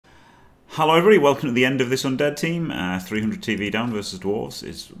Hello everybody, welcome to the end of this Undead team. 300 TV down versus Dwarfs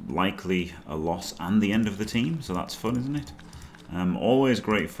is likely a loss and the end of the team, so that's fun, isn't it? Always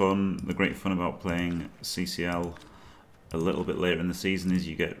great fun. The great fun about playing CCL a little bit later in the season is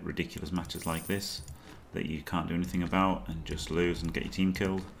you get ridiculous matches like this that you can't do anything about and just lose and get your team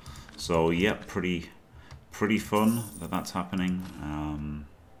killed. So yeah, pretty fun that that's happening.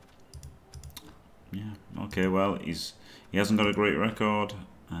 Yeah, okay, well, he hasn't got a great record.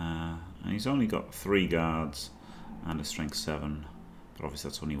 And he's only got 3 guards and a strength 7, but obviously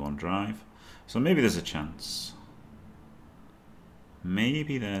that's only 1 drive. So maybe there's a chance.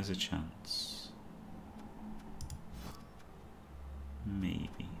 Maybe there's a chance.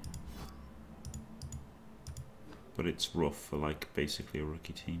 Maybe. But it's rough for like basically a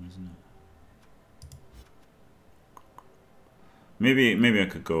rookie team, isn't it? Maybe I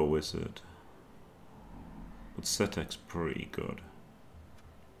could go Wizard. But Setek's pretty good.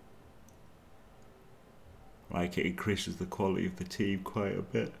 Like, it increases the quality of the team quite a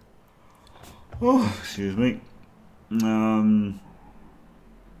bit. Oh, excuse me.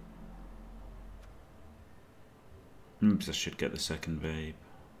 Oops, I should get the second babe.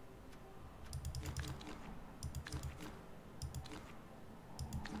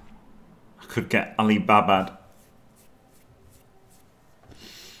 I could get Ali Babad.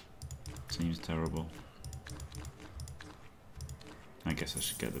 Seems terrible. I guess I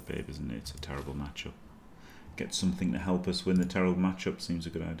should get the babe, isn't it? It's a terrible matchup. Get something to help us win the terrible matchup seems a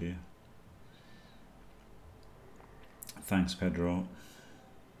good idea. Thanks, Pedro.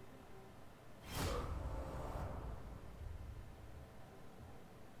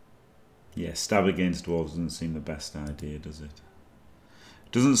 Yeah, stab against dwarves doesn't seem the best idea, does it?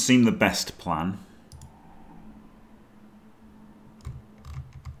 Doesn't seem the best plan.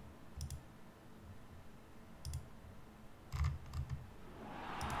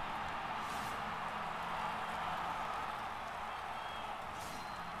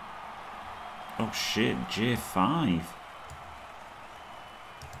 Oh shit, J5.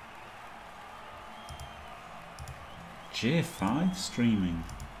 J5 streaming.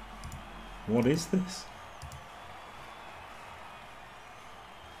 What is this?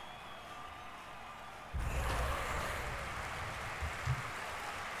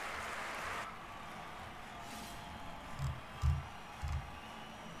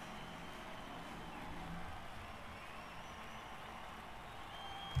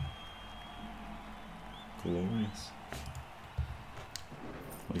 Glorious.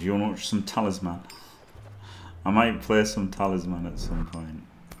 Well, if you want to watch some Talisman, I might play some Talisman at some point.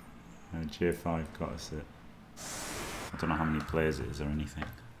 J5 got us it. I don't know how many players it is or anything.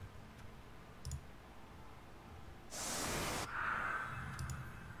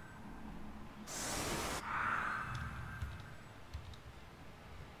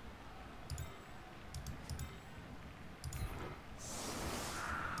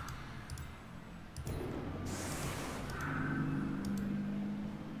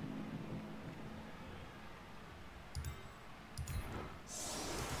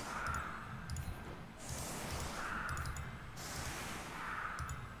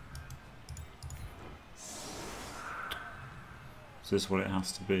 Is this what it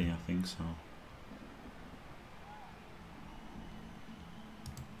has to be? I think so.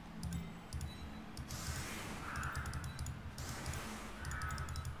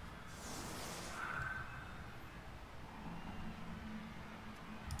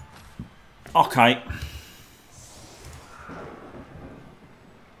 Okay.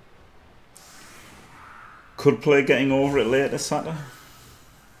 Could play getting over it later, Saturday.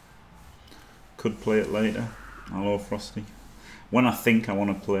 Could play it later. Hello, Frosty. When I think I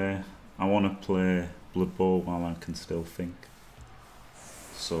want to play bloodbowl while I can still think.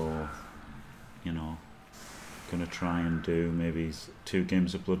 So, you know, gonna try and do maybe 2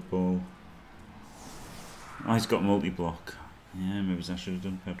 games of bloodbowl. Oh, he's got multi-block. Yeah, maybe I should have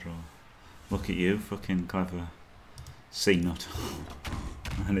done Pedro. Look at you, fucking clever C-nut.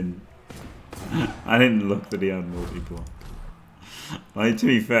 I didn't look that he had multi-block. Like, to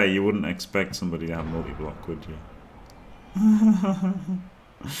be fair, you wouldn't expect somebody to have multi-block, would you?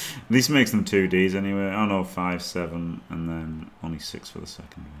 This makes them 2Ds anyway. Oh no, 5, 7, and then only 6 for the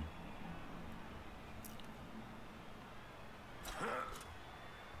second one.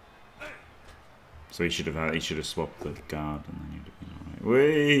 So he should have swapped the guard, and then you'd have been alright.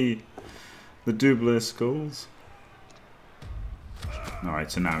 Wait, the double skulls.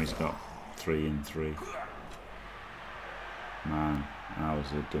 Alright, so now he's got 3 and 3. Man, I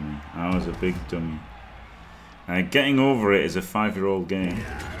was a dummy. I was a big dummy. Getting over it is a 5-year-old game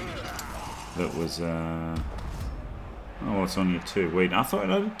that was Oh, it's only a 2. Wait, I thought it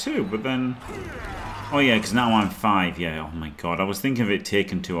had a 2, but then... Oh yeah, because now I'm 5, yeah, oh my god. I was thinking of it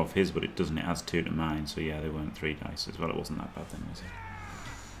taking 2 off his, but it doesn't, it adds 2 to mine, so yeah, they weren't 3 dice as well. It wasn't that bad then, was it?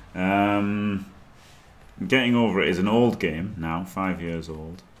 Getting Over It is an old game now, 5 years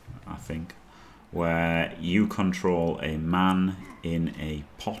old, I think, where you control a man in a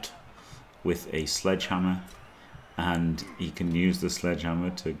pot with a sledgehammer, and he can use the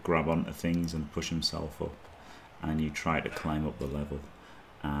sledgehammer to grab onto things and push himself up, and you try to climb up the level,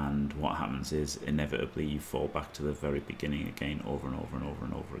 and what happens is inevitably you fall back to the very beginning again, over and over and over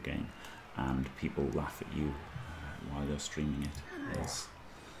and over again, and people laugh at you while you're streaming it.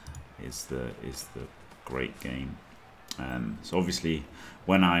 Is the great game. So obviously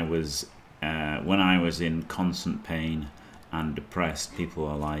when I was in constant pain and depressed, people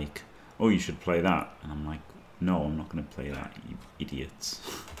are like, oh, you should play that, and I'm like, no, I'm not going to play that, you idiots.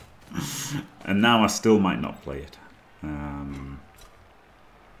 And now I still might not play it,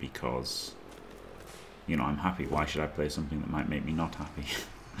 because, you know, I'm happy. Why should I play something that might make me not happy?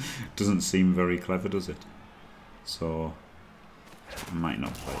 Doesn't seem very clever, does it? So I might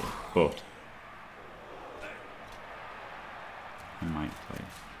not play it, but I might play it.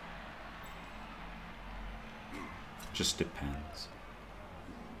 Just depends.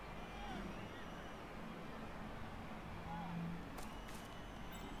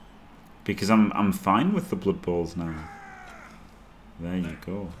 Because I'm fine with the blood bowls now. There you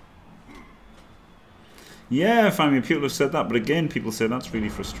go. Yeah, I mean, people have said that, but again, people say that's really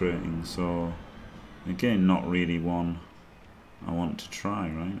frustrating. So, again, not really one I want to try,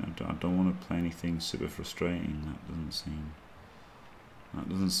 right? I don't want to play anything super frustrating. That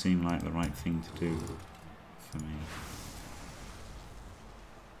doesn't seem like the right thing to do for me.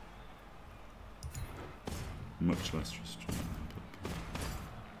 Much less frustrating.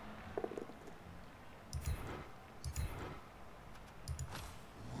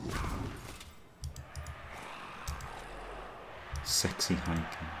 Sexy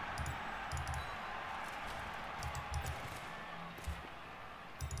hiking.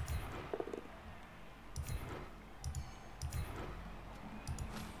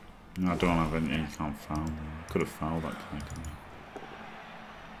 No, I don't have any. You can't foul. Could have fouled that guy, couldn't I?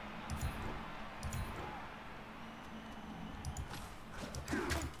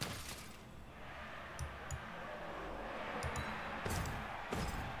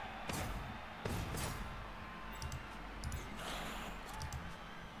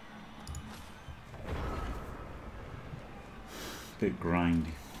 Bit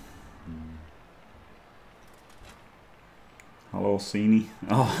grindy. Hello, Sini.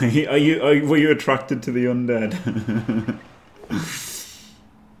 Oh, were you attracted to the undead?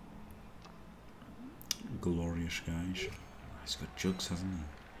 Glorious guys. He's got jugs, hasn't he?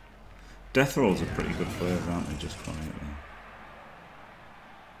 Death rolls are pretty good players, aren't they? Just quietly.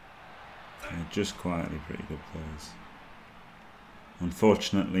 They're just quietly pretty good players.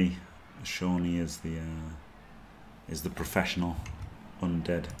 Unfortunately, Shawnee is the professional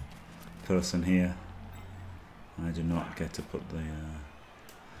undead person here. I do not get to put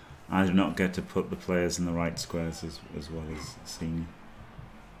the players in the right squares as well as Senior.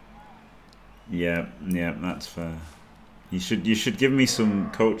 Yeah, that's fair. You should give me some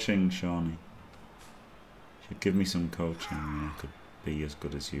coaching, Shawnee. You should give me some coaching, and I could be as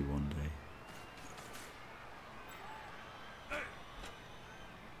good as you one day.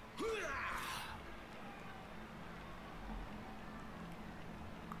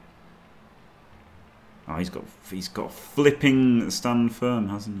 Oh, he's got flipping stand firm,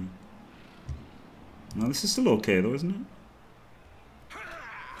 hasn't he? No, this is still okay though, isn't it?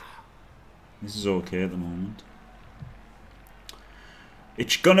 This is okay at the moment.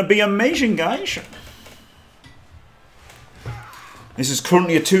 It's gonna be amazing, guys. This is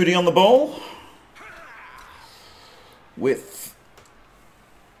currently a 2D on the ball with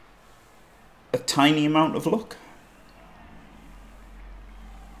a tiny amount of luck.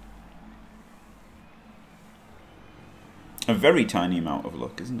 A very tiny amount of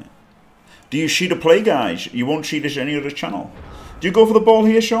luck, isn't it? Do you sheet a play, guys? You won't sheet as any other channel. Do you go for the ball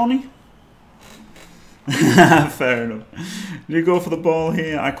here, Shawnee? Fair enough. Do you go for the ball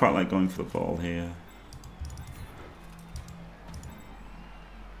here? I quite like going for the ball here.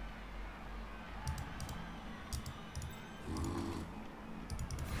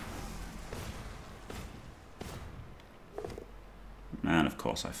 And of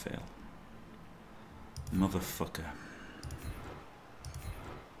course I fail. Motherfucker.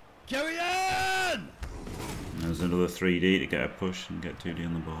 Carry on! There's another 3D to get a push and get 2D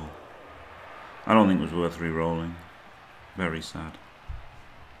on the ball. I don't think it was worth re-rolling. Very sad.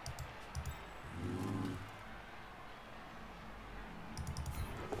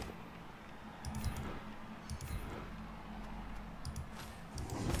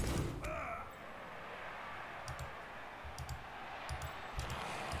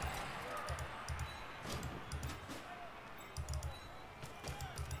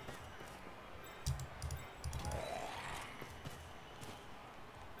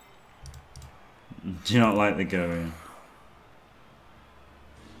 Do you not like the Garion?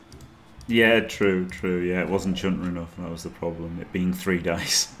 Yeah, true. Yeah, it wasn't Chunter enough. That was the problem. It being 3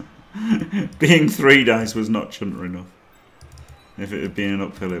 dice. Being 3 dice was not Chunter enough. If it had been an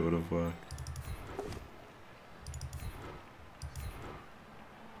uphill, it would have worked.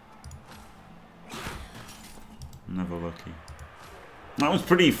 Never lucky. That was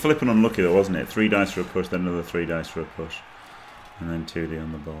pretty flippin' unlucky though, wasn't it? 3 dice for a push, then another 3 dice for a push. And then 2D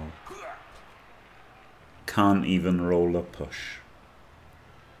on the ball. Can't even roll a push.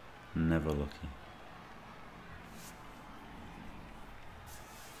 Never lucky.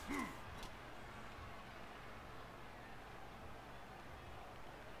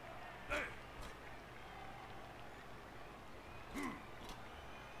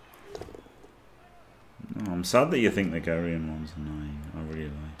 Oh, I'm sad that you think the Garion one's annoying.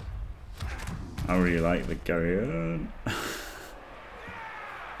 I really like the Garion.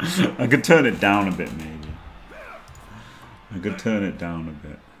 I could turn it down a bit, maybe. I could turn it down a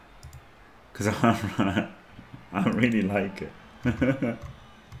bit. Because I really like it.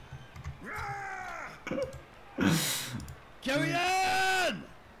 Garion!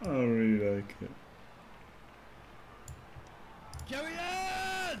 I really like it.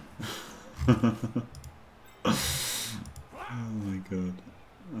 Garion! Oh my god.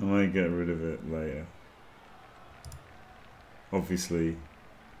 I might get rid of it later. Obviously,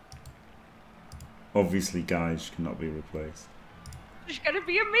 Gage cannot be replaced. It's gonna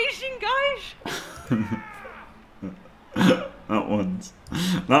be amazing, guys.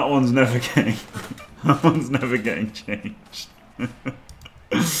 That one's never getting that one's never getting changed.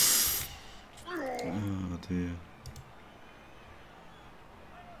 Oh dear.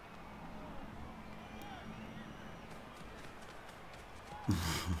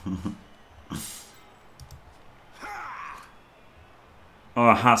 Oh,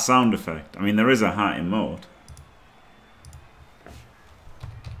 a hat sound effect. I mean, there is a hat emote.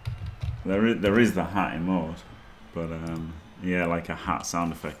 There is the hat emote, but yeah, like a hat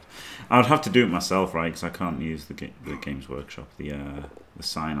sound effect. I would have to do it myself, right? Because I can't use the Games Workshop, the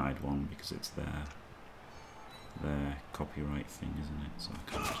cyanide one, because it's their copyright thing, isn't it? So I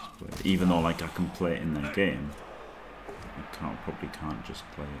can't just play it. Even though like I can play it in their game, I probably can't just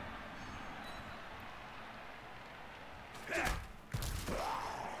play it.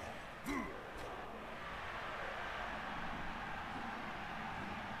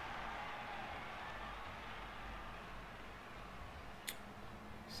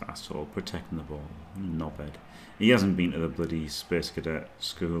 Asshole protecting the ball, knobhead. He hasn't been to the bloody Space Cadet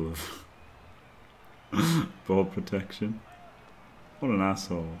school of ball protection. What an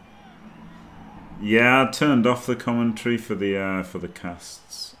asshole! Yeah, I turned off the commentary for the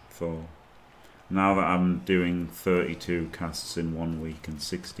casts. Though now that I'm doing 32 casts in 1 week and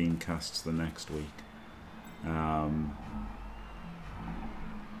 16 casts the next week, I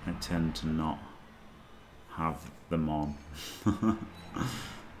tend to not have them on.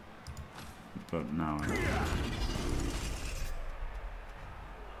 But now I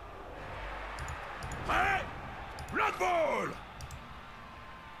Hey! Bloodbowl!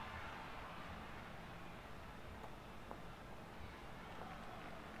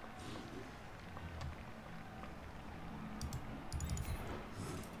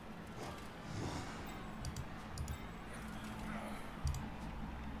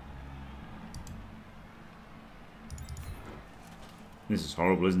 This is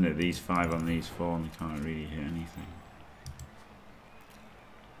horrible, isn't it? These 5 on these 4 and we can't really hit anything.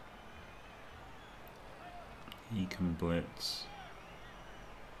 He can blitz.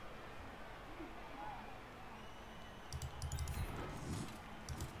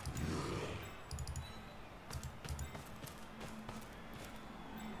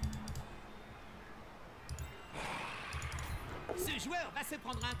 Ce joueur va se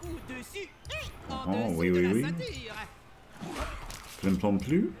prendre un coup dessus et en Oh, dessous oui, de oui, la oui. ceinture. Plim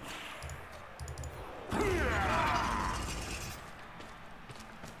plus.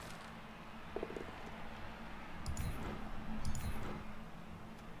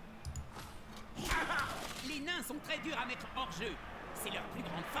 Les nains sont très durs à mettre hors jeu. C'est leur plus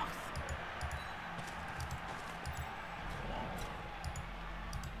grande force.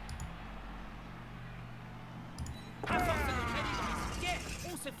 À force de traîner dans les cimetières,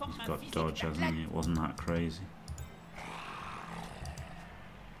 on se forme un Got physique dodge, hasn't d'athlète. he? It wasn't that crazy.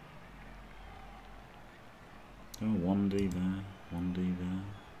 Oh, 1D there, 1D there.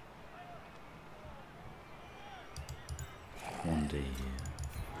 1D here.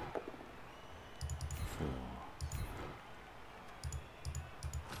 4.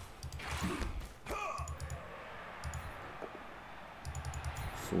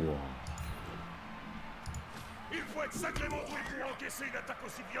 4. faut être sacrément doué pour encaisser une attaque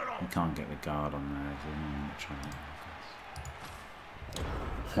aussi You violente. can't get the guard on there.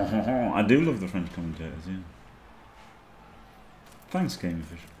 So I do love the French commentators, yeah. Thanks,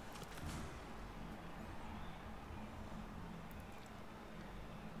 Gamefish.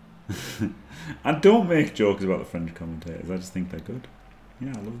 I don't make jokes about the French commentators, I just think they're good.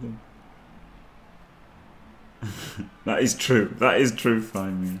 Yeah, I love them. That is true. That is true,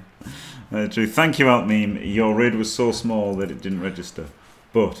 fine meme. True. Thank you, Altmeme. Your raid was so small that it didn't register.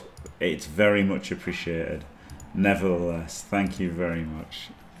 But it's very much appreciated. Nevertheless, thank you very much,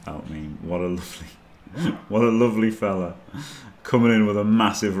 Altmeme. What a lovely fella. Coming in with a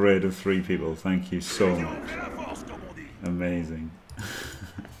massive raid of 3 people. Thank you so much. Amazing.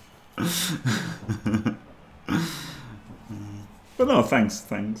 But no,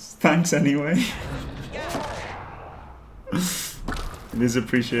 thanks anyway. It is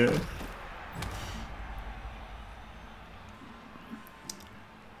appreciated.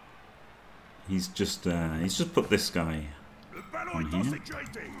 He's just put this guy on here.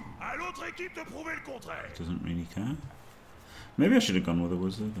 Doesn't really care. Maybe I should have gone with a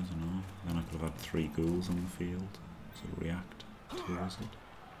wizard, I don't know. Then I could have had 3 ghouls on the field to react to a wizard.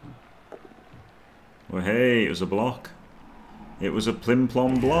 Well, hey, it was a block. It was a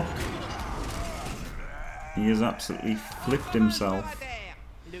plim-plom block. He has absolutely flipped himself.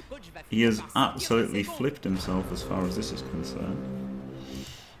 He has absolutely flipped himself as far as this is concerned.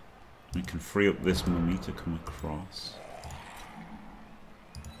 We can free up this mummy to come across.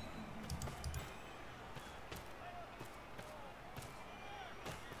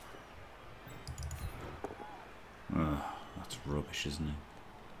 Ugh, that's rubbish, isn't it?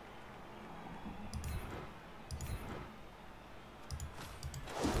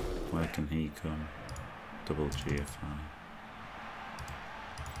 Where can he come? Double GFI.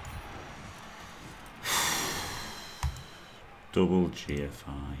 Double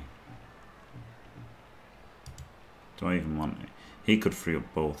GFI. Do I even want it? He could free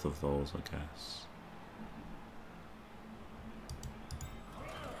up both of those, I guess.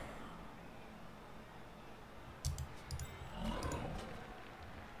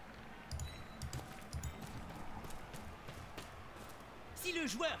 Si le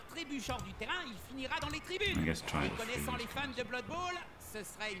joueur trébuche hors du terrain, il finira dans les tribunes. I guess try Et to connaissant freeze. les fans de Blood Bowl, ce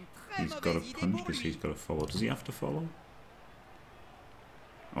serait une très He's got a mauvaise idée punch pour because he's lui. got to follow. Does he have to follow?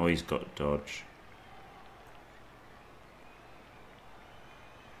 Oh, he's got dodge.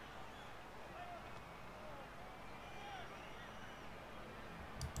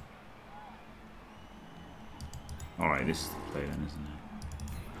 Alright, this is the play then, isn't it?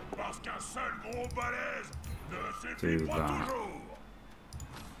 Parce qu'un seul gros balèze ne Do suffit pas that. toujours.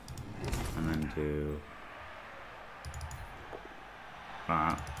 And then do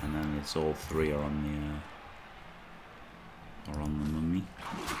that, and then it's all 3 are on the mummy.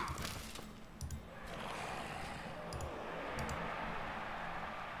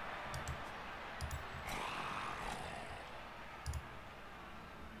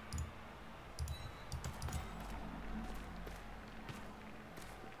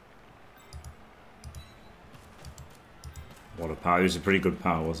 What a power! It was a pretty good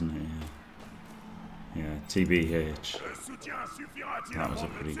power, wasn't it? Yeah, TBH. Le soutien suffira-t-il That à was a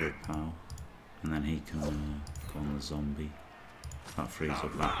pretty propulser? good power. And then he can go on the zombie. That frees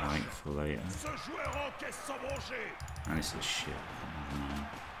up that light for later. Ce joueur encaisse sans broncher. And it's a shit. Never mind.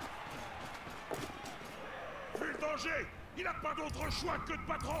 Vu le danger, il n'a pas d'autre choix que de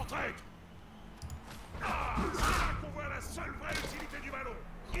battre en retraite. Ah, c'est là qu'on voit la seule vraie utilité du ballon.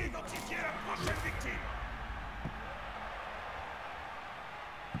 Identifier la prochaine victime.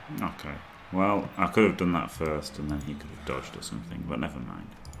 Okay. Well, I could have done that first and then he could have dodged or something, but never mind.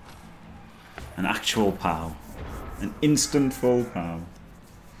 An actual POW. An instant full POW.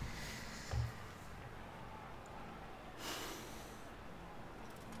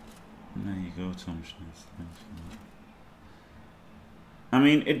 There you go, Tom Schmitz. Thanks for that. I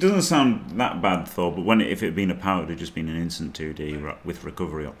mean, it doesn't sound that bad though, but if it had been a POW, it would have just been an instant 2D with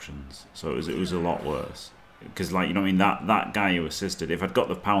recovery options. So it was a lot worse. Because, like, you know what I mean, that guy who assisted, if I'd got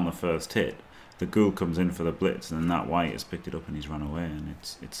the POW on the first hit, the ghoul comes in for the blitz, and then that white has picked it up and he's run away, and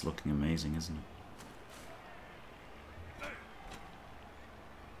it's looking amazing, isn't it?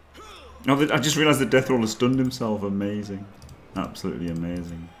 Oh, I just realised the death roller stunned himself. Amazing. Absolutely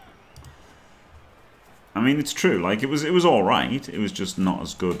amazing. I mean, it's true. Like, it was alright. It was just not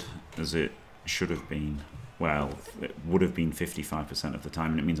as good as it should have been. Well, it would have been 55% of the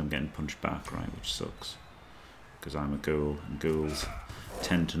time, and it means I'm getting punched back, right, which sucks. Because I'm a ghoul, and ghouls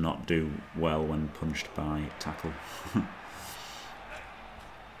tend to not do well when punched by tackle.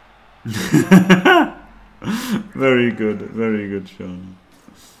 Very good, Sean.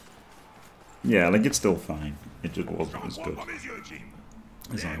 Yeah, like it's still fine. It just wasn't as good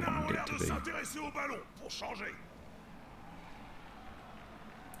as I wanted it to be.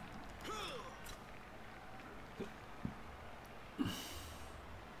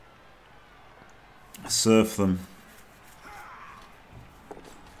 Surf them.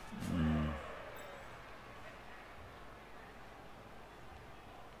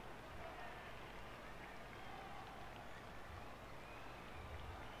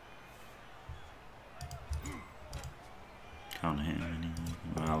 Can't hit him anymore.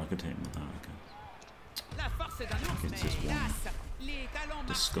 Well, I could hit him with that, I guess. It's just one.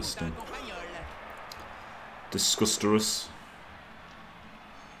 Disgusting. Disgusterous.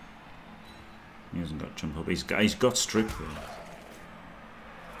 He hasn't got jump up. He's got strip though.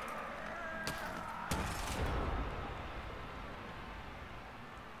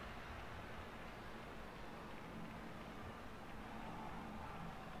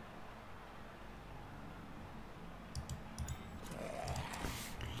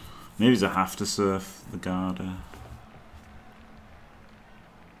 Maybe I have to surf the Garda.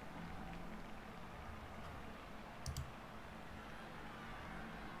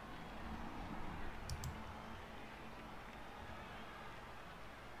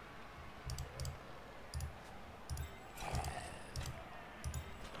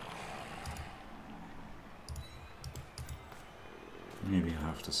 Maybe I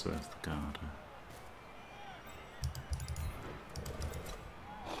have to surf the Garda.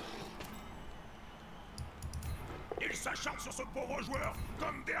 Ils s'acharnent sur ce pauvre joueur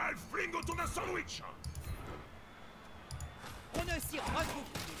comme des halflings autour d'un sandwich. On ne s'y retrouve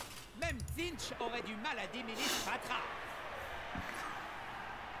plus. Même Zinch aurait du mal à démêler ce patra.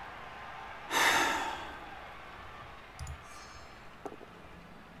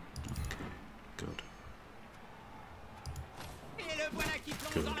 Good. Et le voilà qui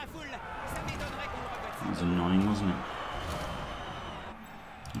plonge dans la foule. Ça m'étonnerait qu'on le revoie. That was annoying, wasn't it?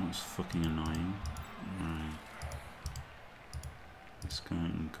 That was fucking annoying. Right. This guy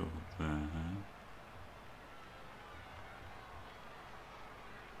can go there.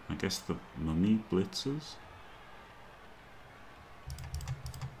 I guess the mummy blitzes.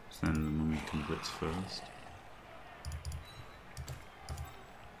 So then the mummy can blitz first.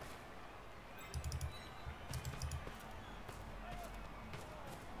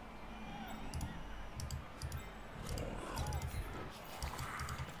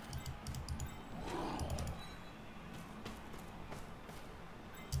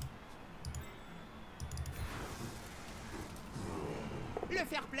 Le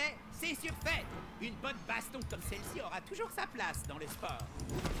fair play, c'est surfait. Une bonne baston comme celle-ci aura toujours sa place dans le sport.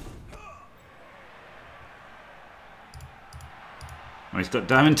 Oh, he's got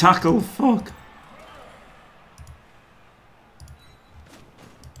diamond tackle, fuck!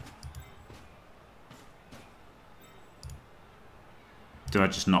 Do I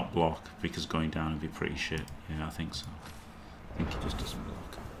just not block because going down would be pretty shit? Yeah, I think so. I think he just doesn't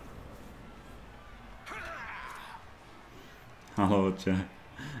block. Hello, Jack.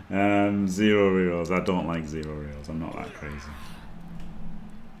 0 rerolls. I don't like 0 rerolls. I'm not that crazy.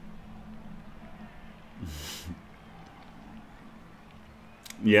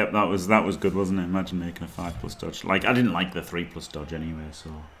 Yep, that was good, wasn't it? Imagine making a 5+ dodge. Like, I didn't like the 3+ dodge anyway, so.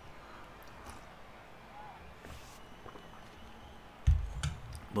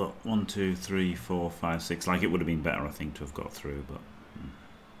 But 1, 2, 3, 4, 5, 6. Like, it would have been better, I think, to have got through, but.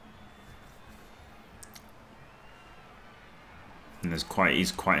 And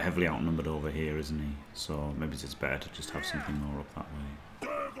he's quite heavily outnumbered over here, isn't he? So maybe it's better to just have something more up that way.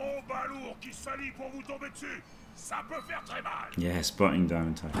 Yeah, spotting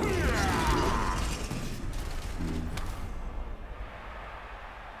diamond tackle.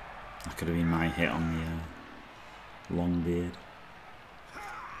 That could have been my hit on the long beard.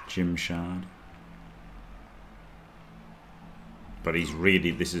 Jim Shard. But this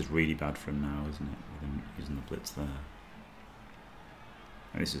is really bad for him now, isn't it? With him using the blitz there.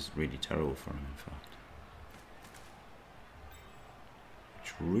 This is really terrible for him, in fact.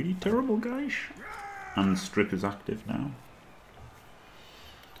 It's really terrible, guys. And strip is active now.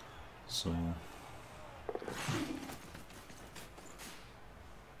 So.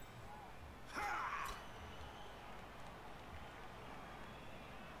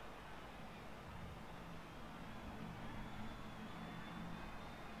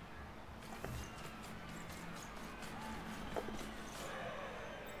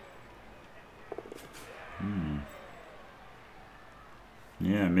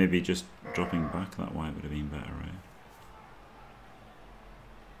 Yeah, maybe just dropping back that way would have been better, right?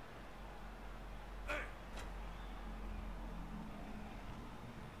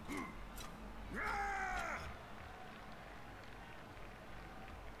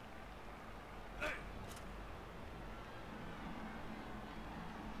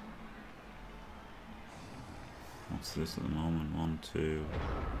 What's this at the moment? 1, 2,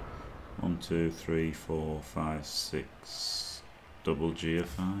 1, 2, 3, 4, 5, 6. Double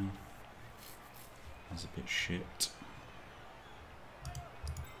GFI. That's a bit shit.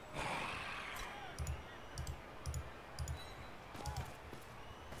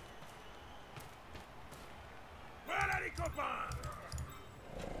 Voilà les copains.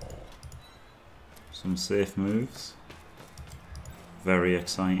 Some safe moves. Very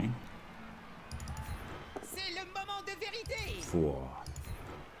exciting. C'est le moment de vérité. Whoa.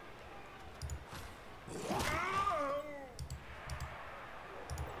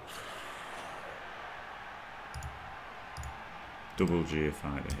 Double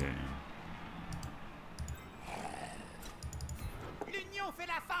GFI to hit him. L'union fait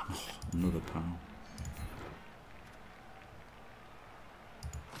la force. Another pow.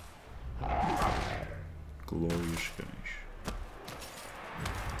 Glorious finish.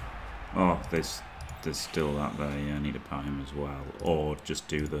 Oh, there's still that there. Yeah, I need to pow him as well, or just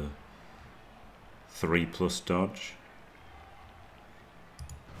do the 3+ dodge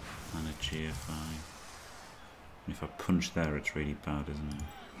and a GFI. If I punch there, it's really bad, isn't it?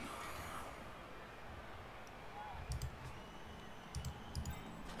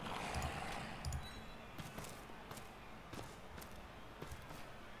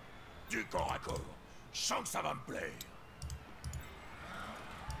 Du corps à corps. Je sens que ça va me plaire.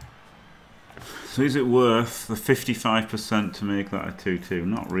 So is it worth the 55% to make that a 2-2?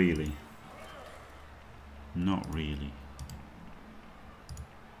 Not really. Not really.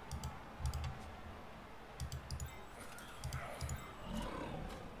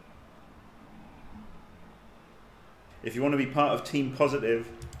 If you want to be part of Team Positive,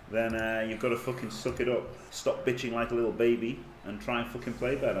 then you've got to fucking suck it up. Stop bitching like a little baby and try and fucking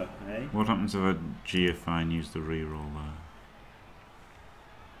play better, eh? What happens if I GFI and use the reroll there?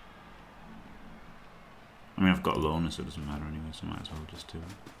 I mean, I've got loner, so it doesn't matter anyway, so I might as well just do it.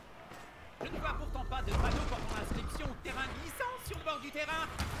 Je ne vois pourtant pas de panneau portant l'inscription terrain glissant sur le bord du terrain.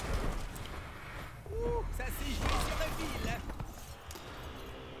 Ouh, ça s'est joué sur le fil.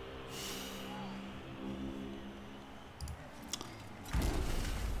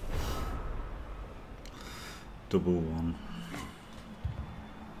 Double one.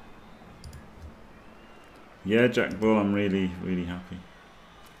 Yeah, Jack Bull, I'm really, really happy.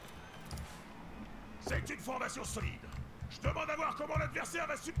 C'est une formation solide. Je demande à voir comment l'adversaire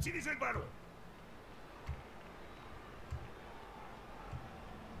va subtiliser le ballon.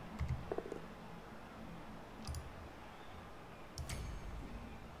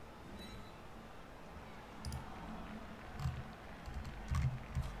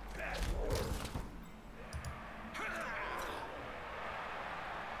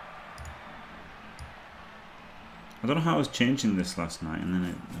 I don't know how I was changing this last night, and then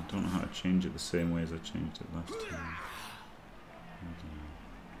I don't know how to change it the same way as I changed it last time.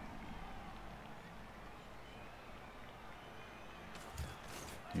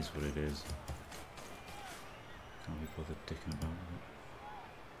 It is what it is. Can't be bothered dicking about with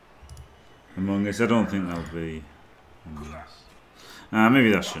it. Among Us, I don't think that'll be Among Us.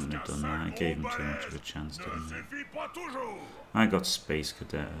 Maybe I shouldn't have done that. I gave him too much of a chance, didn't I? I got Space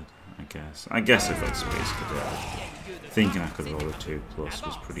Cadet, I guess. I guess I got Space Cadet. Thinking I could roll a 2+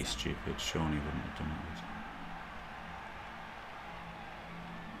 was pretty stupid. Shawnee wouldn't have done it.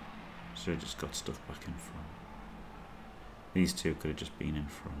 Should have just got stuff back in front. These two could have just been in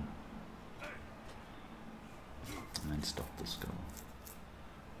front. And then stopped the score.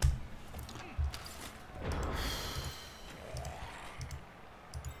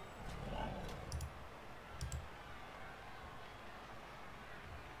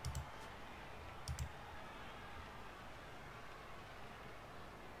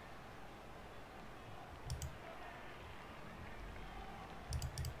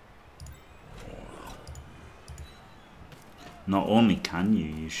 Not only can you,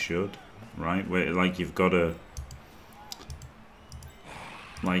 you should, right? Where, like, you've got to,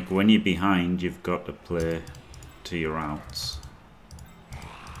 like, when you're behind, you've got to play to your outs,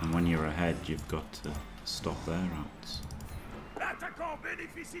 and when you're ahead, you've got to stop their outs. L'attaquant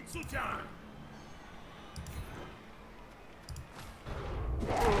bénéficie de soutien.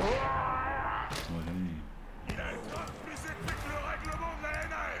 Il a un grave plus épais que le règlement de la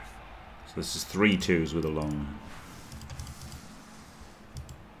NAF. So this is 3 2s with a long.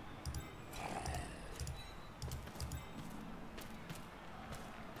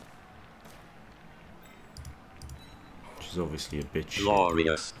 Which is obviously a bitch.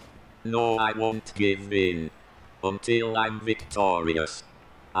 Glorious. No, I won't give in. Until I'm victorious.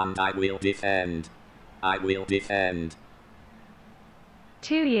 And I will defend. I will defend.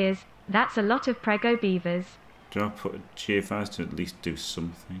 2 years, that's a lot of Prego Beavers. Do I put GFIs to at least do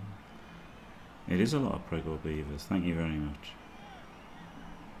something? It is a lot of Prego Beavers, thank you very much.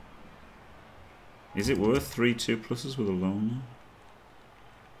 Is it worth 3 2+s with a loner?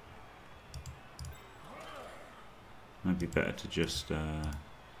 Might be better to just do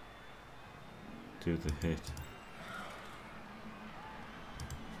the hit.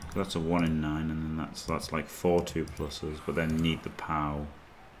 That's a 1 in 9, and then that's like 4 2+s, but then need the POW.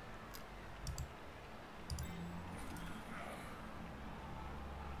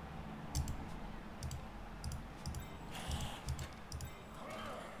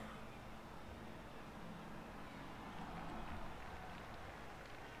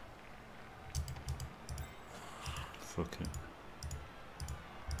 Fuck it.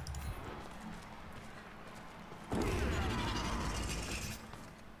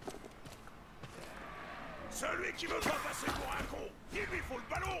 Celui qui veut pas passer pour un con, il lui faut le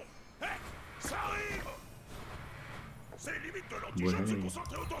ballon. Hé, ça arrive. C'est limite de l'anti-jeu de se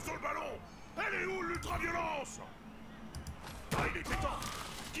concentrer autant sur le ballon. Elle est où l'ultra-violence? Ah, il était temps.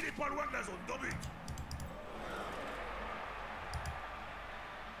 Il est pas loin de la zone d'obut.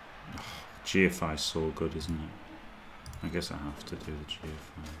 GFI is so good, isn't it? I guess I have to do the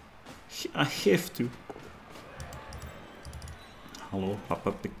GFI. I have to. Hello,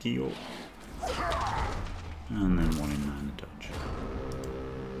 Papa Piquillo. And then 1 in 9 the dodge.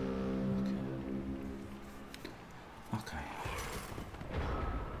 Okay. Okay.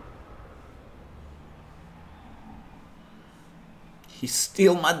 He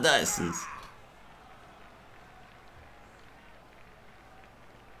steal my dices.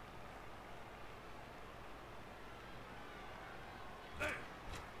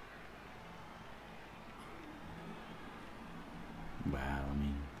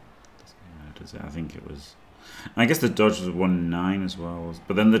 I think it was. I guess the dodge was 1 in 9 as well,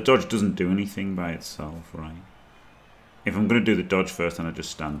 but then the dodge doesn't do anything by itself, right? If I'm going to do the dodge first, then I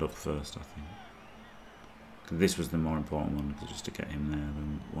just stand up first, I think. This was the more important one, just to get him there.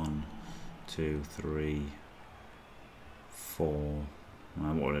 Then 1, 2, 3, 4.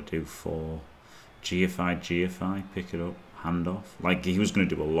 Well, what would I do? 4. GFI, pick it up, hand off. Like, he was going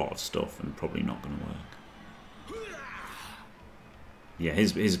to do a lot of stuff and probably not going to work. Yeah,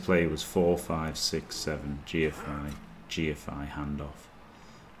 his play was 4, 5, 6, 7, GFI, handoff.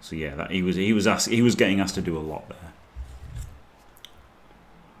 So yeah, that he was getting asked to do a lot there.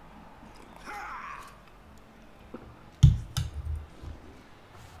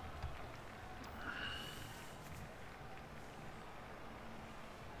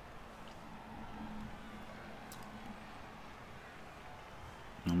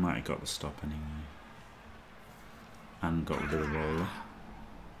 I might have got the stop anyway, and got rid of the roller.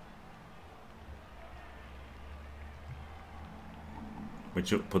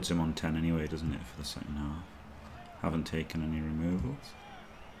 Which puts him on 10 anyway, doesn't it, for the second half? Haven't taken any removals.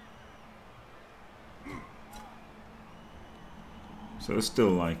 So it's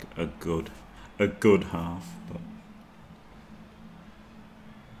still like a good half, but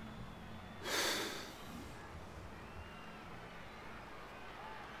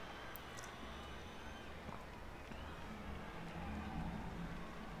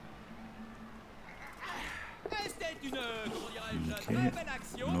okay.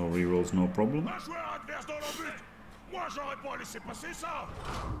 No rerolls, no problem.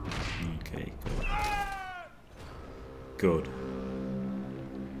 Okay, good. Good.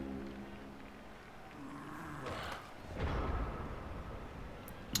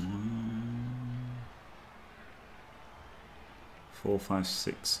 4, 5,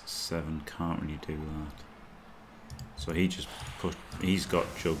 6, 7. Can't really do that. So he just he's got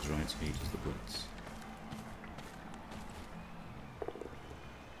jugs, right? So he does the blitz.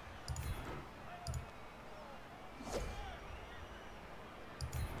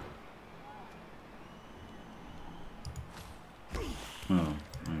 Oh,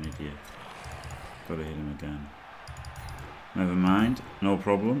 I'm an idiot. Gotta hit him again. Never mind, no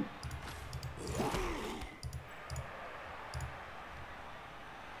problem.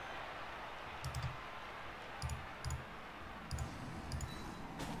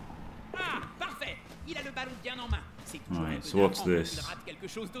 Right, so what's this?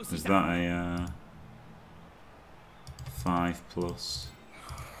 Is that a 5 plus?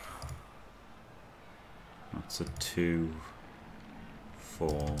 That's a 2, 4.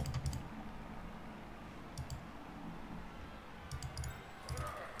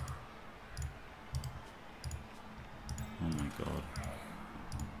 Oh my god.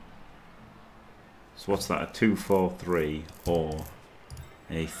 So what's that? A 2, 4, 3 or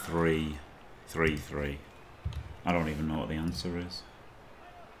a 3, 3, 3? I don't even know what the answer is.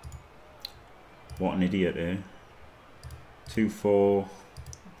 What an idiot, eh?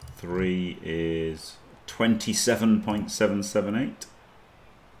 243 is 27.778.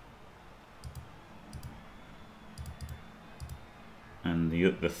 And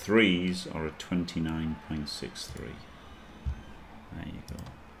the threes are at 29.63. There you go.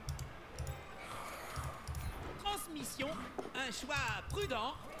 Transmission, un choix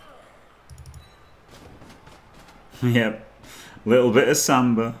prudent. Yep, little bit of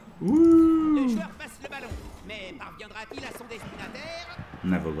samba. Woo! Le joueur passe le ballon, mais parviendra-t-il à son destinataire?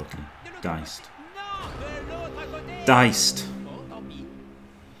 Never looking. Diced. Non, de l'autre côté. Diced. Bon, tant pis.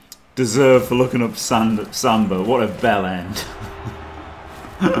 Deserved for looking up samba. What a bell end.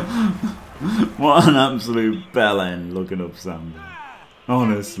 What an absolute bell end looking up samba.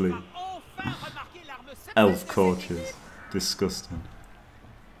 Honestly. Elf coaches. Disgusting.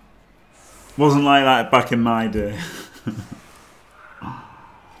 Wasn't like that back in my day.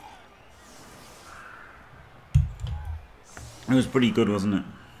 It was pretty good, wasn't it?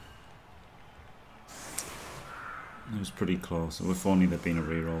 It was pretty close. If only there'd been a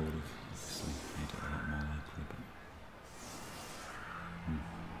reroll, would have obviously made it a lot more likely.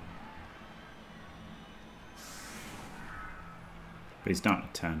 But he's down to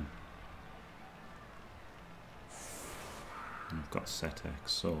 10. I've got set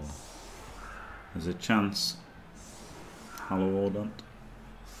X, so there's a chance. Hello, Ordant.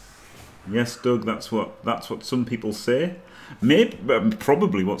 Yes, Doug. That's what some people say. Maybe,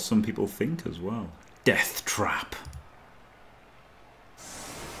 probably what some people think as well. Death trap.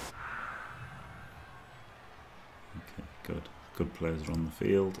 Okay, good. Good players are on the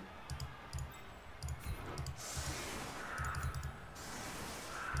field.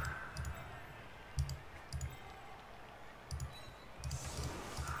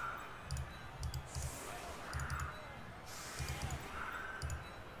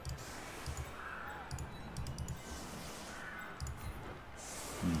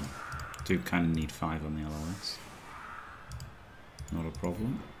 Do kind of need 5 on the LOS. Not a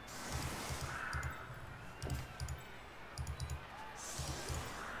problem.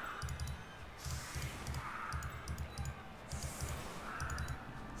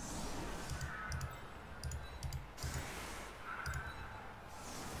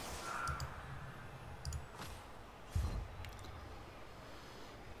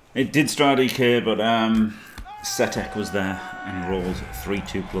 It did start EK, but Setek was there and he rolled 3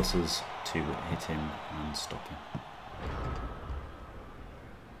 2+s to hit him and stop him.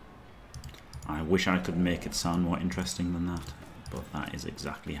 I wish I could make it sound more interesting than that, but that is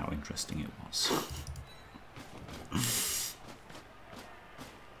exactly how interesting it was.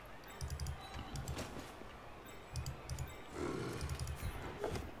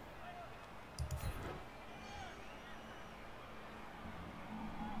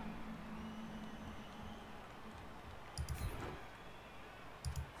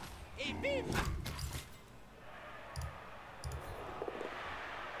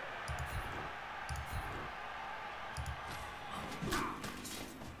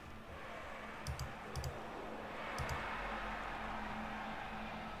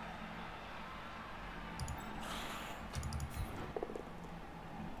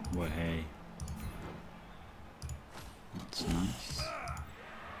 Well, hey. That's nice.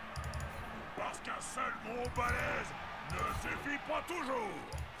 Parce qu'un seul gros balèze ne suffit pas toujours.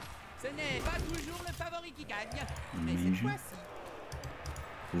 Ce n'est pas toujours le favori qui gagne, mais cette Amazing. fois-ci.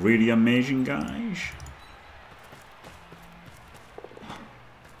 Really amazing, guys.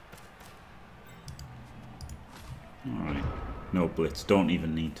 Alright. No blitz. Don't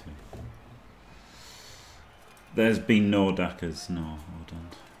even need to. There's been no dackers. No, hold on.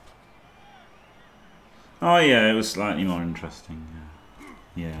 Oh yeah, it was slightly more interesting.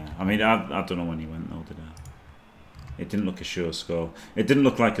 Yeah. I mean, I don't know when he went though, did I? It didn't look a sure score. It didn't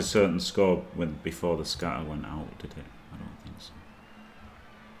look like a certain score when before the scatter went out, did it? I don't think so.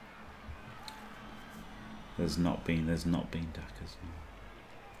 There's not been dackers.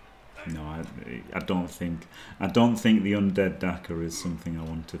 No, I don't think the undead dacker is something I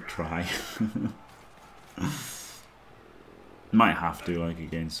want to try. Might have to, like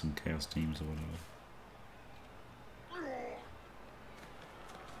against some chaos teams or whatever.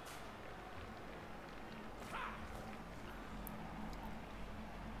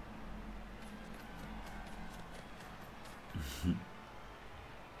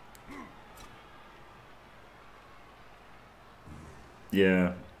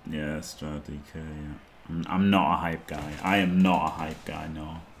 Yeah, Strad DK, yeah. I'm not a hype guy. I am not a hype guy,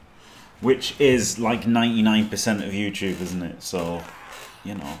 no. Which is like 99% of YouTube, isn't it? So,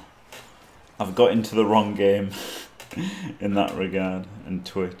 you know, I've got into the wrong game in that regard. And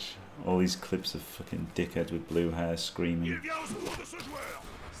Twitch. All these clips of fucking dickheads with blue hair screaming. Il vient au secours de ce joueur.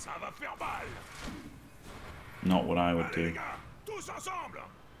 Ça va faire mal. Not what I would Allez do. les gars, tous ensemble.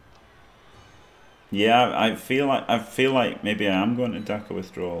 Yeah, I feel like maybe I am going to Daka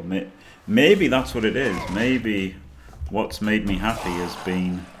withdrawal. Maybe that's what it is. Maybe what's made me happy has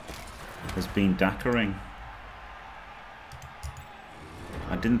been Dakering.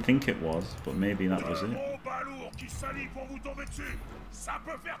 I didn't think it was, but maybe that was it. Gros balourd qui s'allie pour vous tomber dessus. Ça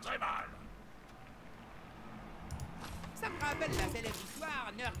peut faire très mal. Ça me rappelle la célèbre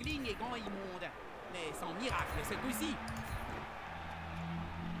histoire Nurgling et Grand Immonde. Mais sans miracle ce coup-ci.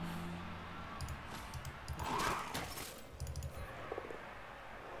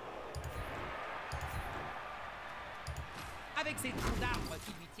 Avec ces troncs d'arbres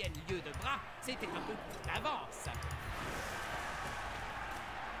qui lui tiennent lieu de bras, c'était un peu plus d'avance.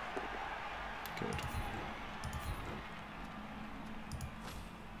 Good.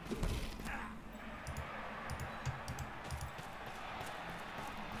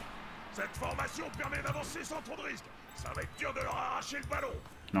 Cette formation permet d'avancer sans trop de risques. Ça va être dur de leur arracher le ballon.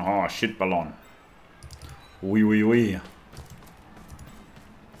 Oh, shit ballon. Oui, oui, oui.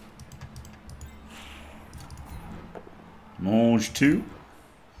 Mange 2.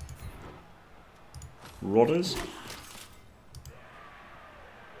 Rodders.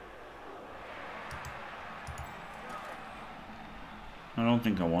 I don't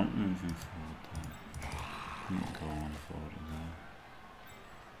think I want moving forward there. I think go on forward there.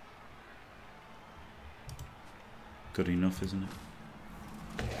 Good enough, isn't it?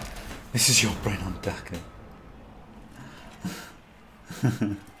 This is your brain on Daka.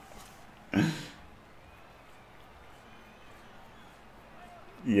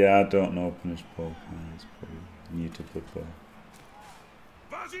 Yeah, I don't know Punish Paul. He's probably new to football.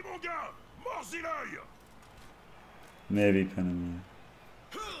 Vas-y mon gars, mords-y l'œil. Maybe Penny.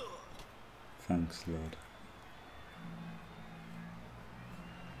 Thanks, Lord.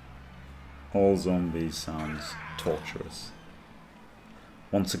 All zombies sounds torturous.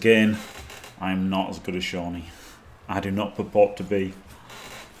 Once again, I'm not as good as Shawnee. I do not purport to be.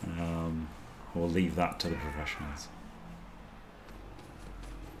 We'll leave that to the professionals.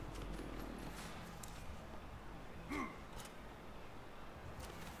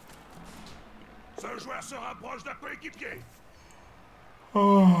 Ce joueur se rapproche d'un coéquipier.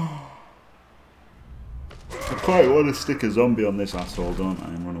 Oh. I quite want to stick a zombie on this asshole, don't I,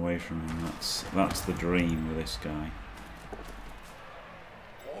 and run away from him. That's the dream with this guy.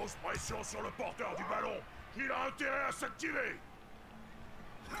 Grosse pression sur le porteur du ballon. Il a intérêt à s'activer.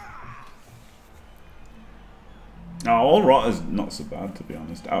 Now, all rotters not so bad, to be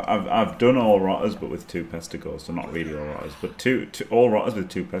honest. I've done all rotters, but with 2 pestigores, so not really all rotters. But all rotters with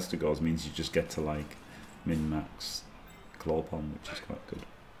 2 pestigores means you just get to like min max clawpalm, which is quite good.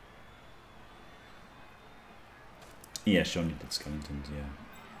 Yeah, Shawnee did skeletons.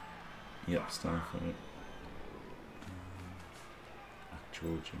 Yeah. Yep, style for it.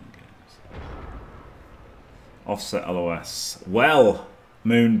 Actual gym games. Offset LOS. Well,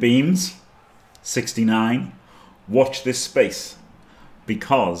 Moonbeams 69. Watch this space,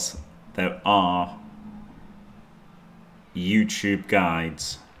 because there are YouTube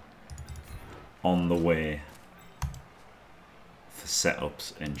guides on the way for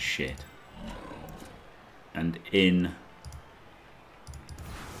setups and shit. And in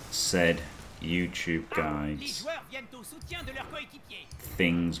said YouTube guides,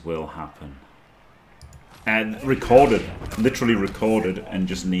 things will happen. And recorded, literally recorded, and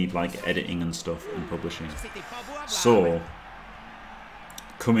just need like editing and stuff and publishing. So,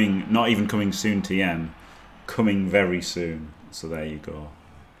 coming, not even coming soon TM, coming very soon. So there you go.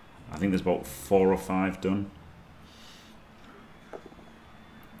 I think there's about 4 or 5 done.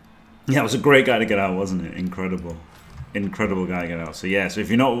 Yeah, it was a great guy to get out, wasn't it? Incredible, incredible guy to get out. So yeah, so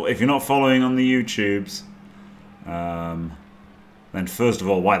if you're not following on the YouTubes, then first of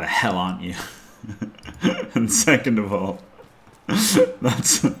all, why the hell aren't you? And second of all,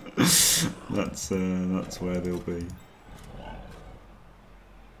 that's where they'll be.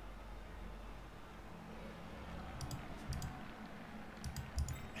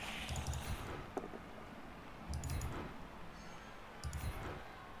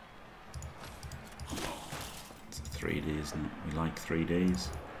 It's a 3D, isn't it? We like 3Ds.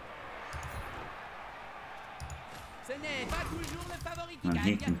 And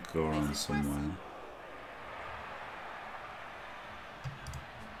he can go around somewhere.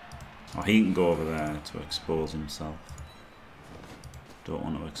 Oh, he can go over there to expose himself. Don't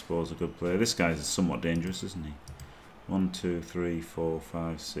want to expose a good player. This guy's somewhat dangerous, isn't he? 1, 2, 3, 4,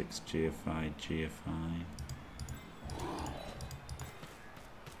 5, 6, GFI, GFI.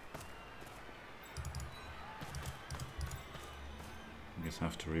 guess I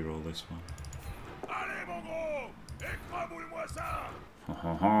have to reroll this one. Allez, mon gros, écrabouille-moi ça.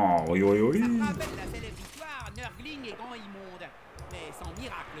 Oi, oi, oi. Ça me rappelle la célèbre victoire, Nurgling et Grand Immonde. Mais sans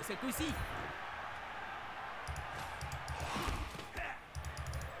miracle ce coup-ci.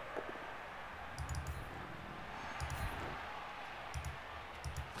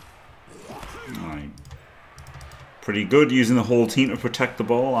 Right. Pretty good using the whole team to protect the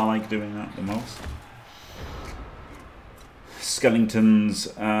ball. I like doing that the most. Skeletons,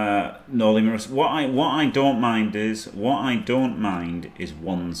 no limits. What I don't mind is one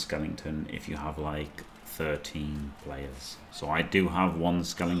skeleton if you have like 13 players. So I do have one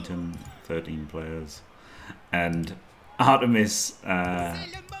skeleton, 13 players, and Artemis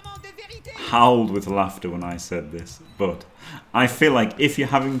howled with laughter when I said this. But I feel like if you're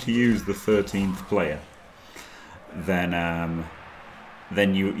having to use the 13th player, then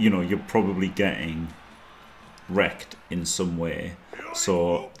you're probably getting wrecked in some way,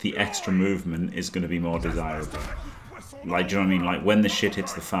 so the extra movement is going to be more desirable. Like, do you know what I mean? Like, when the shit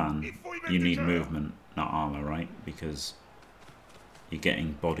hits the fan, you need movement, not armor, right? Because you're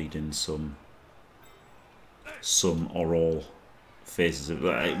getting bodied in some or all phases of,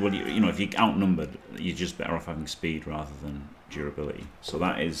 well, you know, if you're outnumbered, you're just better off having speed rather than durability. So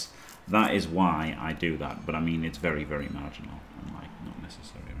that is why I do that. But I mean, it's very, very marginal and like not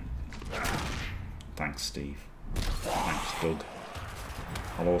necessary or anything. Thanks, Steve. Thanks, Doug.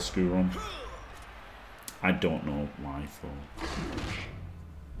 Hello, Screwrum. I don't know why for.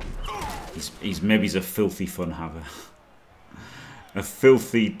 He's a filthy fun haver. A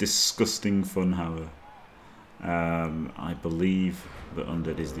filthy, disgusting fun haver. I believe that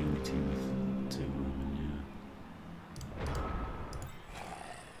Undead is the only team with 2 women, yeah.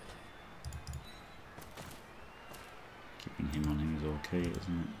 Keeping him on him is okay, isn't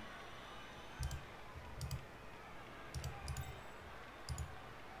it?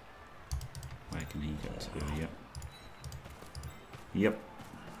 Where can he get to? Yep. Yep.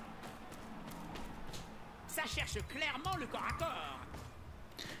 Ça cherche clairement le corps à corps.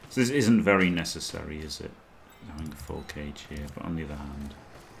 So this isn't very necessary, is it? Having a full cage here, but on the other hand,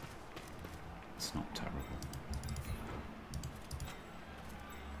 it's not terrible.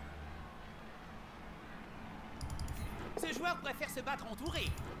 Ce joueur préfère se battre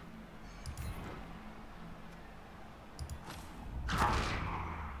entouré.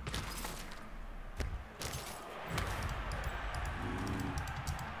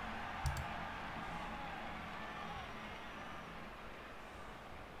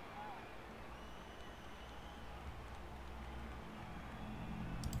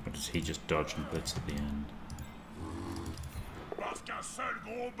 Does he just dodge and blitz at the end? Parce qu'un seul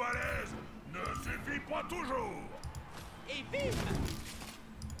gros balèze ne suffit pas toujours. Et bim!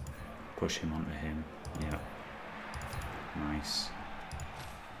 Push him onto him. Yeah. Nice.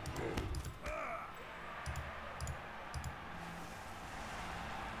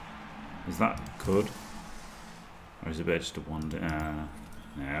 Is that good? Or is it better just a one?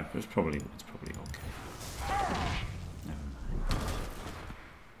 Yeah, it's probably okay. Never mind.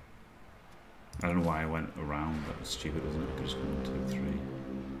 I don't know why I went around. That was stupid, wasn't it? I could just go 1, 2, 3.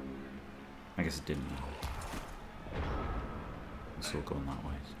 I guess it didn't matter. It's still going that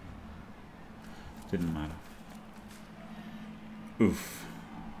way. So. Didn't matter. Oof.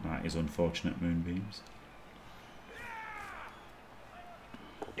 That is unfortunate, Moonbeams.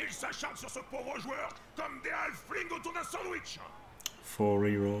 Ils s'acharnent sur ce pauvre joueur comme des halflings autour d'un sandwich. 4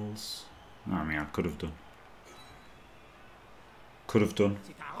 rerolls. I mean, I could have done. Could have done.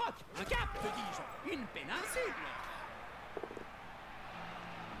 C'est un roc, un cap, te dis-je. Une péninsule.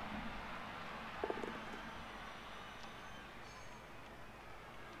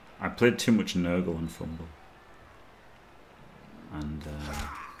 I played too much Nurgle and Fumble. And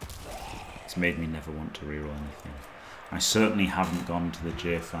it's made me never want to reroll anything. I certainly haven't gone to the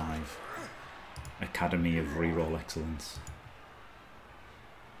J5 Academy of Reroll Excellence.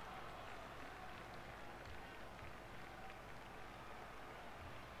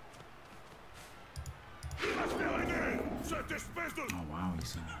 Oh wow,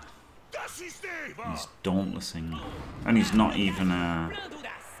 he's dauntlessing, and he's not even wow.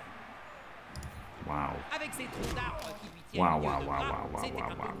 Wow, wow, wow, wow, wow, wow, wow,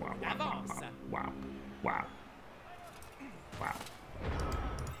 wow, wow, wow, wow, wow.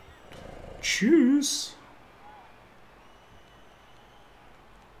 Tschüss.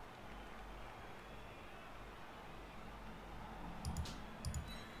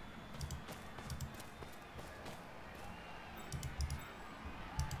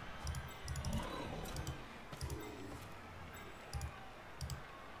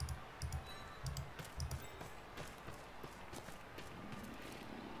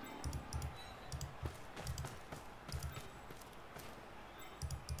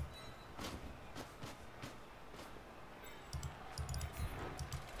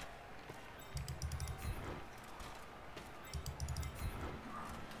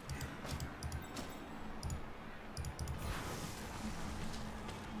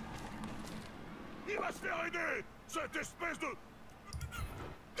 va se faire aider, cette espèce de...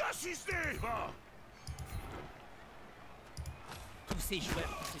 d'assisté, va. Tous ces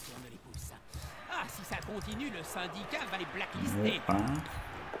joueurs qui se tournent les pouces. Ah, si ça continue, le syndicat va les blacklister.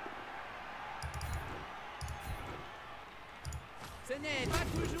 Ce n'est pas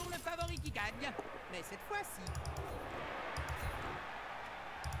toujours le favori qui gagne, mais cette fois-ci...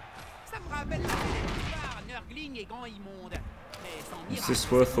 Ça me rappelle la belle histoire, Nurgling et Grand Immonde. Mais sans Is miracle, this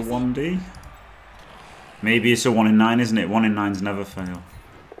worth the c'est 1D? Maybe it's a 1 in 9, isn't it? 1 in 9s never fail.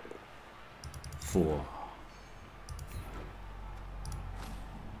 4.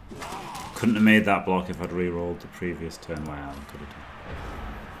 Couldn't have made that block if I'd re-rolled the previous turn. Well, I could have done.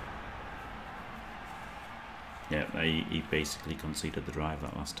 Yeah, he basically conceded the drive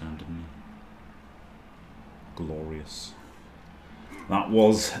that last turn, didn't he? Glorious. That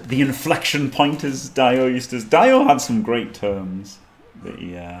was the inflection point, as Dio used to. Dio had some great terms that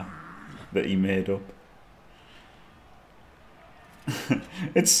he made up.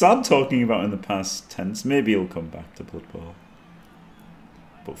 It's sad talking about in the past tense. Maybe he'll come back to Blood Bowl,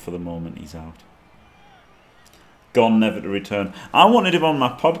 but for the moment he's out. Gone, never to return. I wanted him on my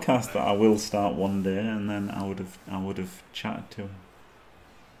podcast that I will start one day, and then I would have chatted to him.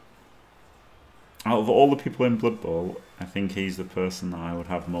 Out of all the people in Blood Bowl, I think he's the person that I would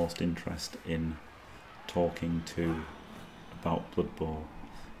have most interest in talking to about Blood Bowl.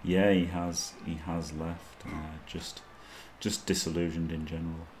 Yeah, he has left. Just disillusioned in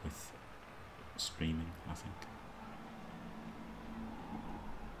general with streaming, I think.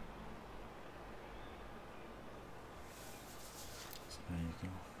 So there you go.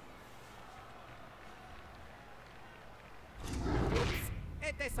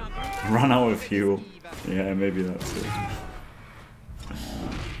 Run out of fuel. Yeah, maybe that's it.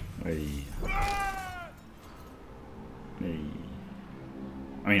 Hey.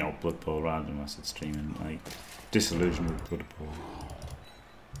 I mean, not Blood Bowl, rather than us streaming. Like, disillusioned with Blood Bowl,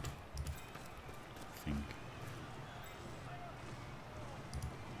 I think.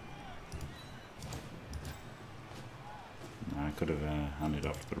 No, I could have handed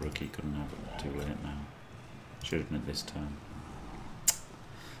off to the rookie, couldn't have, but too late now. Should have done it this turn.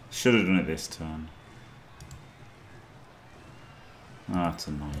 Should have done it this turn. Oh, that's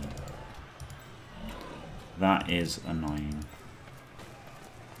annoying. That is annoying.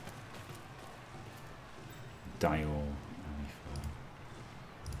 Dionysian.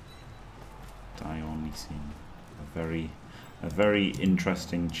 A very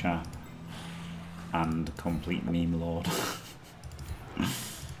interesting chap and complete meme lord.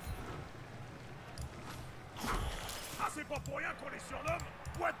 Ah, c'est pas pour rien qu'on les surnomme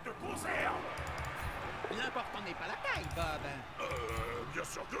boîte de conserve. L'important n'est pas la taille, Bob. Bien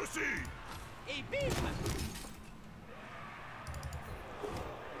sûr que si. Et bim!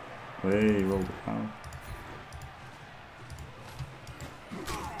 Hey, roll the power.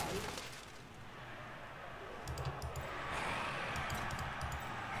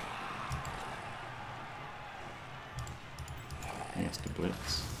 Yes, the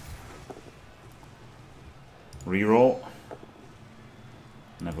blitz. Reroll.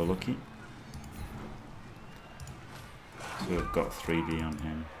 Never lucky. So we've got 3D on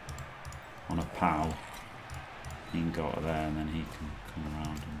him. On a POW. He can go to there and then he can come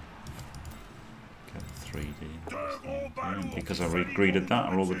around and get 3D. And because I regreeded that,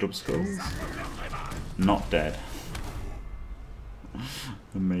 I roll the dub skulls. Not dead.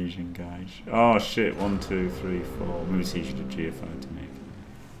 Amazing guys. Oh shit, 1, 2, 3, 4. Maybe he should have GFI'd to make it.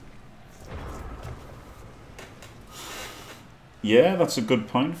 Yeah, that's a good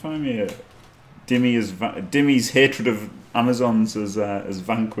point, Fimey. Dimmy's hatred of Amazons has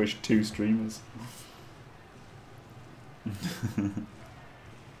vanquished 2 streamers.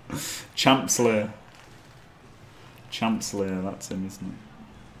 Champ Slayer. Champ Slayer, that's him, isn't it?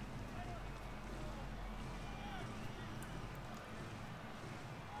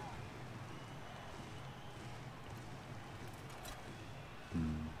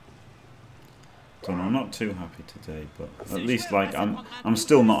 So I'm not too happy today, but at least like I'm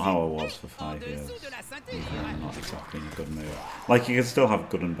still not how I was for 5 years. I'm not exactly in a good mood. Like you can still have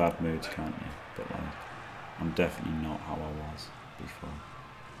good and bad moods, can't you? But like I'm definitely not how I was before.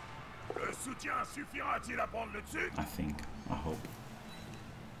 I think. I hope.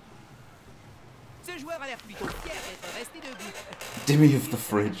 Dimmy of the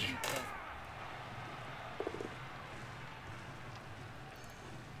fridge.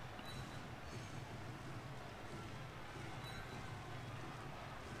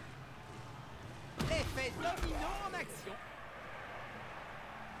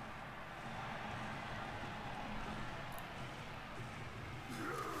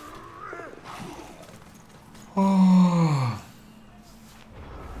 Oh.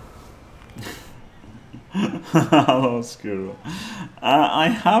 Hello, Squirrel. I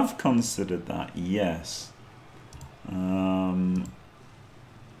have considered that, yes. There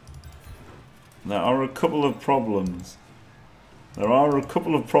are a couple of problems. There are a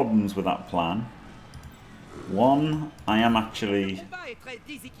couple of problems with that plan. One, I am actually,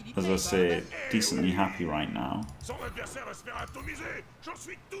 as I say, decently happy right now.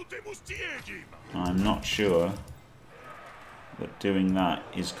 I'm not sure that doing that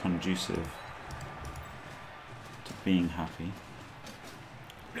is conducive to being happy.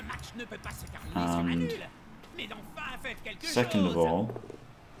 And second of all,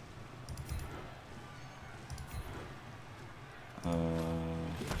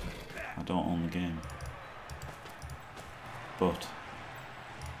 I don't own the game. But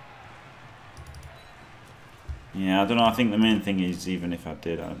yeah, I don't know. I think the main thing is, even if I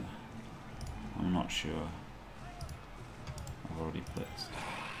did, I'm not sure. I've already blitzed.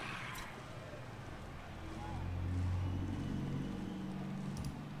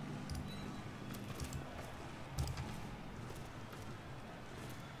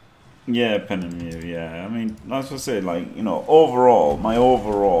 Yeah, pen and Mew, yeah. I mean, that's what I say, like, you know, overall, my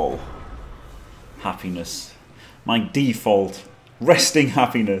overall happiness, my default resting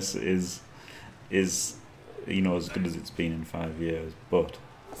happiness is you know, as good as it's been in 5 years, but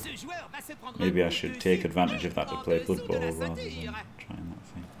maybe I should take advantage of that to play bloodbowl rather than trying that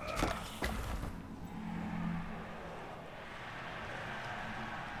thing.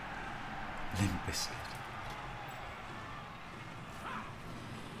 Limp Bizkit.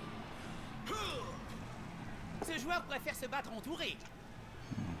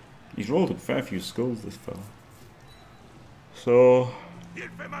 He's rolled a fair few skulls, this fella. So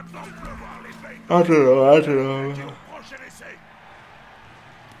I don't know.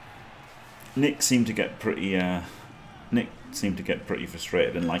 Nick seemed to get pretty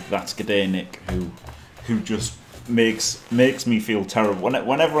frustrated, and like, that's G'day Nick who just makes me feel terrible.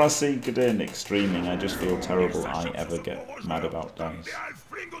 Whenever I see G'day Nick streaming, I just feel terrible I ever get mad about dice.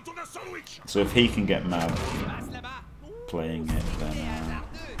 So if he can get mad playing it, then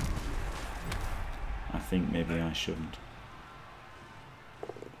I think maybe I shouldn't.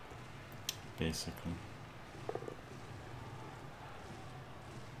 Basically.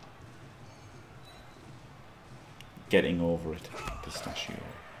 Getting over it, pistachio.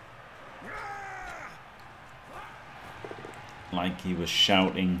 Like he was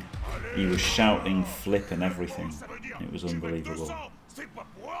shouting flip and everything. It was unbelievable.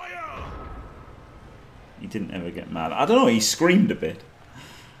 He didn't ever get mad. I don't know, he screamed a bit.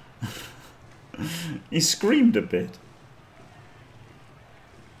 He screamed a bit.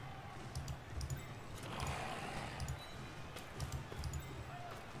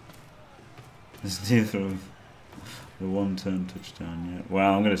 It's neither the one turn touchdown yet.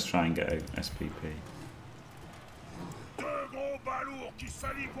 Well, I'm going to try and get a SPP. Deux gros balourds qui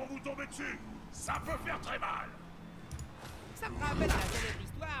s'allient pour vous tomber dessus. Ça peut faire très mal. Ça me rappelle la célèbre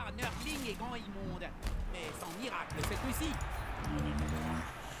histoire, Nurgling et Grand Immonde. Mais sans miracle cette fois-ci.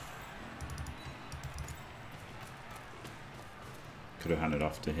 Could have handed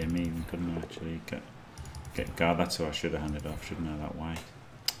off to him even, couldn't I, actually? Get guard, that's who I should have handed off, shouldn't I, that white?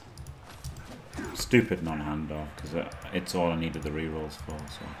 Stupid non-hand off, because it's all I needed the rerolls for,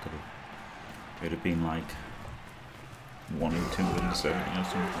 so I could have... It would have been like 1 in 270 or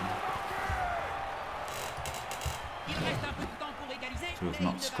something. To have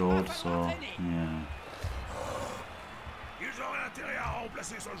not scored, so yeah. Ils auraient intérêt à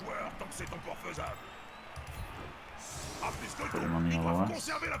remplacer ce joueur tant que c'est encore faisable. Put him on the LOS.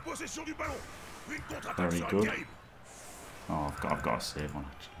 Very good. Oh, I've got to save one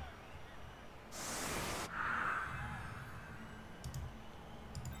actually.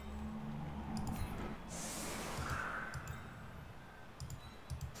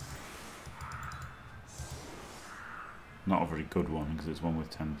 Not a very good one because it's one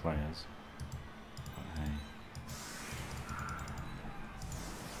with 10 players. But hey.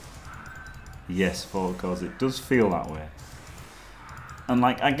 Yes, because it does feel that way. And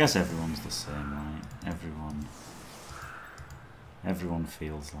like, I guess everyone's the same, right? Everyone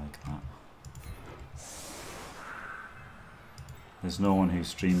feels like that. There's no one who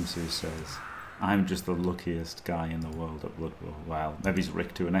streams who says, I'm just the luckiest guy in the world at Blood Bowl. Well, maybe it's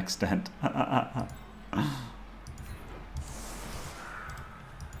Rick to an extent.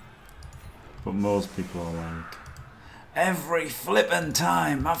 But most people are like, every flippin'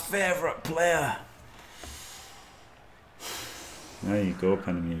 time, my favourite player. There you go,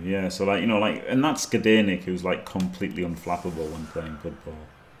 Penny. Yeah, so like, you know, like, and that's G'day Nick, who's like completely unflappable when playing Blood Bowl.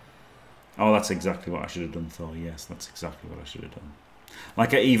 Oh, that's exactly what I should have done, Thor. Yes, that's exactly what I should have done.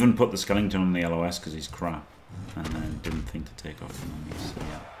 Like, I even put the skeleton on the LOS because he's crap, and then didn't think to take off the mummies. So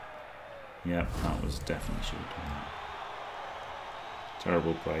yeah, that was definitely should have done that.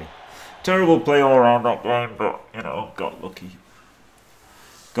 Terrible play. Terrible play all around that game, but, you know, got lucky.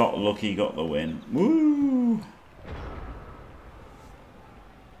 Got lucky, got the win. Woo!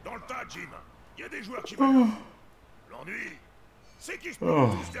 Dans le tas, Jim. Il y a des joueurs qui veulent. L'ennui, c'est qu'ils se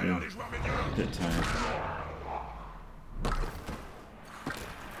mettent tous derrière les joueurs médiocres. Bit tired.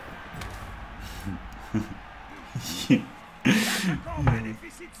 L'attaquant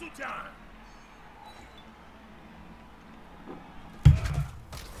bénéficie de soutien.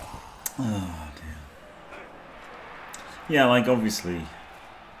 Oh dear. Yeah, like obviously,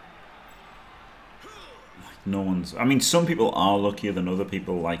 like no one's. I mean, some people are luckier than other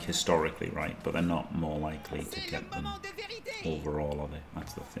people, like historically, right? But they're not more likely to get them overall, are they?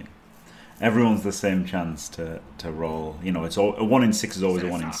 That's the thing. Everyone's the same chance to roll. You know, it's all a 1 in 6 is always a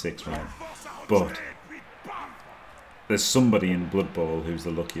 1 in 6, right? But there's somebody in Blood Bowl who's the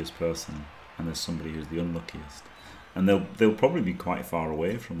luckiest person, and there's somebody who's the unluckiest, and they'll probably be quite far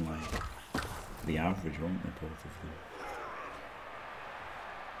away from like the average, won't they, both of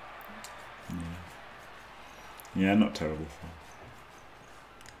them? Yeah, not terrible fun.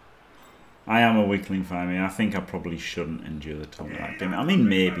 I am a weakling family. I think I probably shouldn't endure the top of that game. I mean,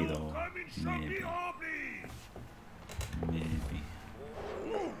 maybe though. Maybe. Maybe.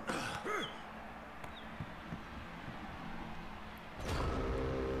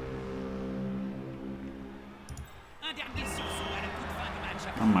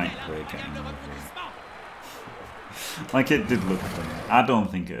 I might play again. Like, it did look funny. I don't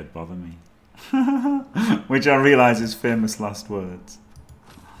think it would bother me. Which I realise is famous last words.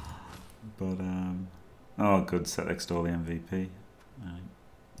 But, oh, good. Set extol the MVP. Right,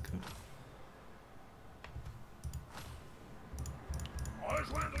 good.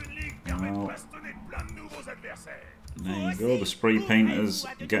 Well, there you go. The spray painters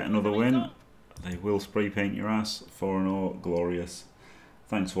get another win. They will spray paint your ass. 4-0. Glorious.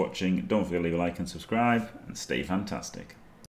 Thanks for watching. Don't forget to leave a like and subscribe. And stay fantastic.